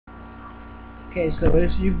Okay, so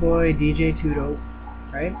this is your boy DJ Tudo,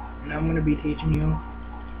 right? And I'm gonna be teaching you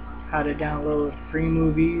how to download free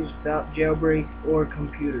movies without jailbreak or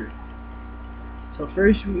computer. So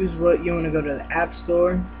first is what you wanna go to the App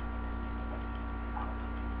Store.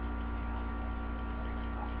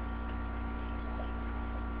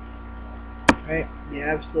 Right? The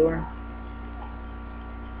App Store.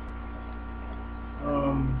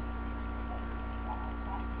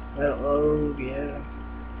 Let it load, yeah.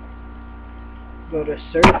 Go to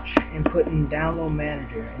search and put in Download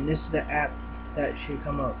Manager, and this is the app that should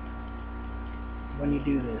come up when you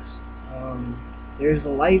do this. There's the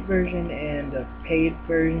light version and the paid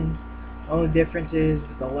version. The only difference is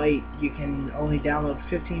with the light you can only download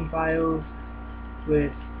 15 files.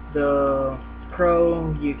 With the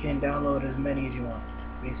Pro you can download as many as you want,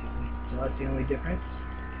 basically. So that's the only difference.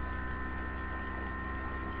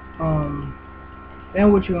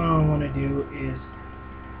 Then what you're going to want to do is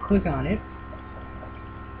click on it.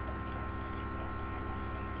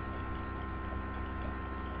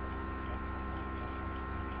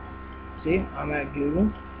 See, I'm at Google.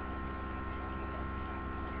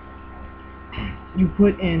 You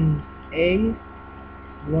put in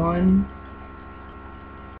A1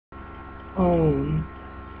 own,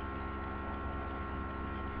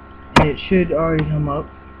 and it should already come up.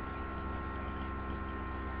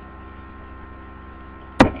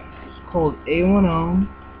 It's called A1 own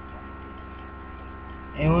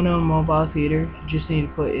mobile theater. You just need to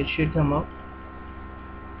put, it should come up.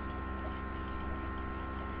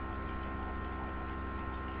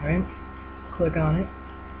 Alright, click on it.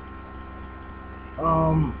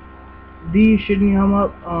 These shouldn't come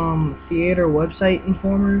up, theater website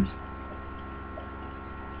informers,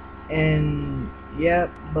 and yeah,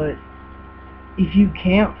 but if you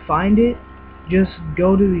can't find it, just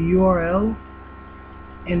go to the URL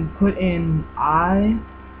and put in I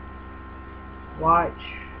watch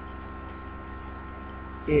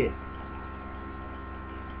it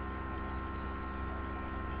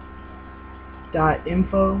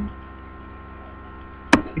 .info.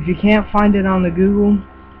 If you can't find it on the Google,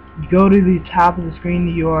 go to the top of the screen,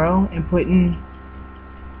 the URL, and put in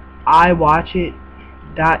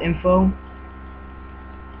iwatchit.info.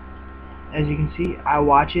 As you can see,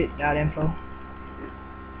 iwatchit.info.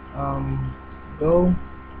 Go.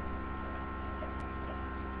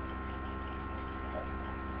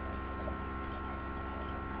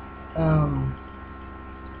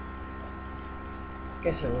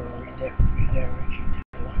 Guess it will redirect you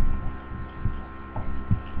to.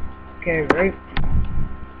 Okay, right.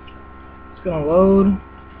 It's gonna load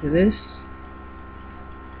to this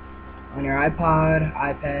on your iPod,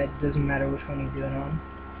 iPad, doesn't matter which one you do it on.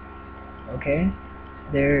 Okay.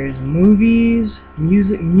 There's movies,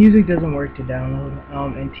 music doesn't work to download,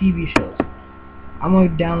 and TV shows. I'm gonna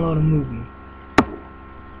download a movie.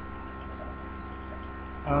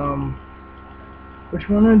 What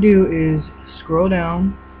you wanna do is scroll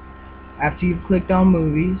down after you've clicked on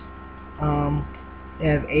movies. They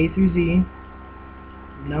have A through Z,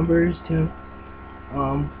 numbers too.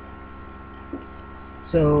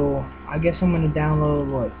 So I guess I'm gonna download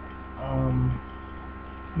what?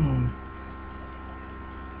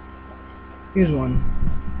 Here's one.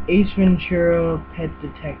 Ace Ventura Pet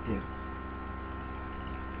Detective.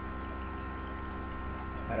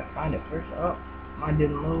 Gotta find it first. Oh, mine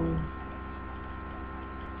didn't load.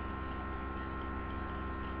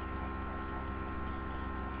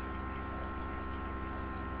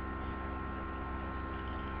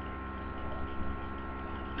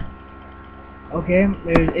 Okay,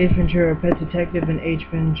 there's Ace Ventura Pet Detective and Ace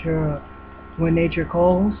Ventura When Nature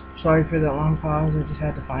Calls. Sorry for that long pause, I just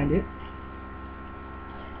had to find it.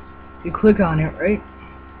 You click on it, right?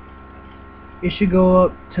 It should go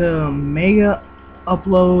up to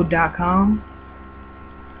megaupload.com.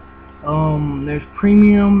 There's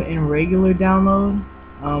premium and regular download.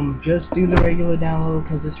 Just do the regular download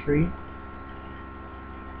because it's free.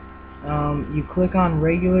 You click on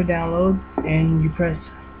regular download and you press.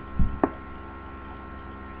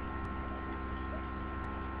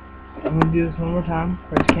 I'm going to do this one more time.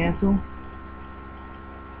 Press cancel.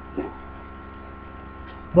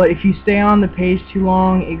 But if you stay on the page too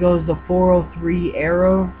long, it goes to 403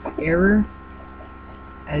 error,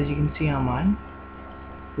 as you can see on mine,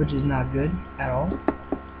 which is not good at all.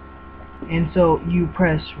 And so you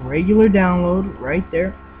press regular download right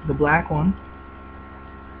there, the black one.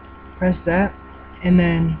 Press that, and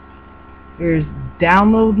then there's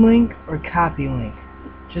download link or copy link.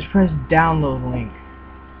 Just press download link.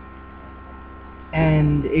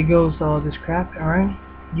 And it goes to all this crap. Alright,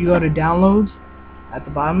 you go to downloads at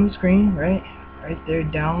the bottom of the screen, right there,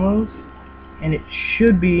 downloads, and it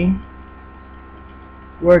should be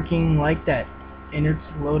working like that, and it's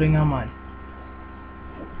loading on mine.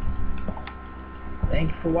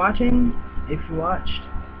 Thank you for watching, if you watched,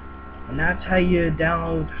 and that's how you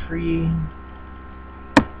download free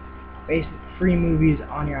movies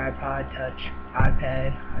on your iPod Touch,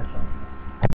 iPad, iPhone.